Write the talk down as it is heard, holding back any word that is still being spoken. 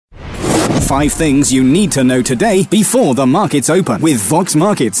5 things you need to know today before the markets open with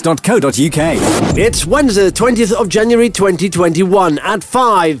voxmarkets.co.uk. It's Wednesday, the 20th of January 2021. At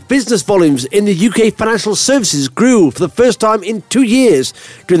 5, business volumes in the UK financial services grew for the first time in 2 years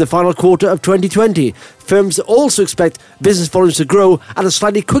during the final quarter of 2020. Firms also expect business volumes to grow at a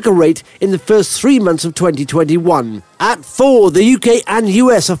slightly quicker rate in the first 3 months of 2021. At 4, the UK and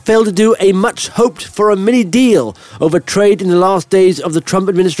US have failed to do a much-hoped-for a mini-deal over trade in the last days of the Trump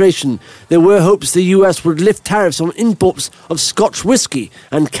administration. There were hopes the US would lift tariffs on imports of Scotch whisky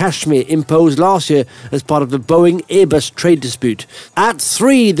and cashmere imposed last year as part of the Boeing-Airbus trade dispute. At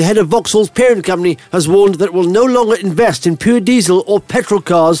 3, the head of Vauxhall's parent company has warned that it will no longer invest in pure diesel or petrol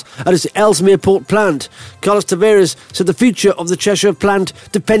cars at its Ellesmere Port plant. Carlos Tavares said the future of the Cheshire plant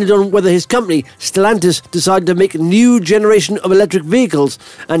depended on whether his company, Stellantis, decided to make a new generation of electric vehicles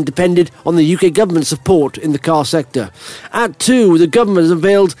and depended on the UK government's support in the car sector. At 2, the government has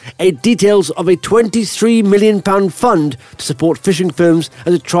unveiled details of a £23 million fund to support fishing firms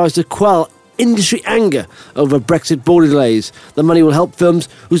as it tries to quell industry anger over Brexit border delays. The money will help firms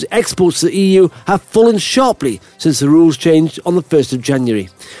whose exports to the EU have fallen sharply since the rules changed on the 1st of January.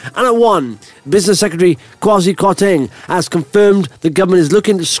 And at 1, Business Secretary Kwasi Kwarteng has confirmed the government is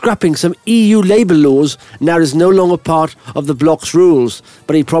looking at scrapping some EU labour laws now it is no longer part of the bloc's rules,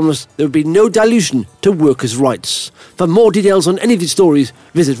 but he promised there would be no dilution to workers' rights. For more details on any of these stories,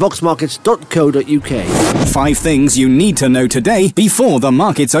 visit voxmarkets.co.uk. 5 things you need to know today before the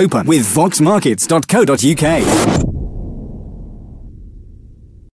markets open with voxmarkets.co.uk.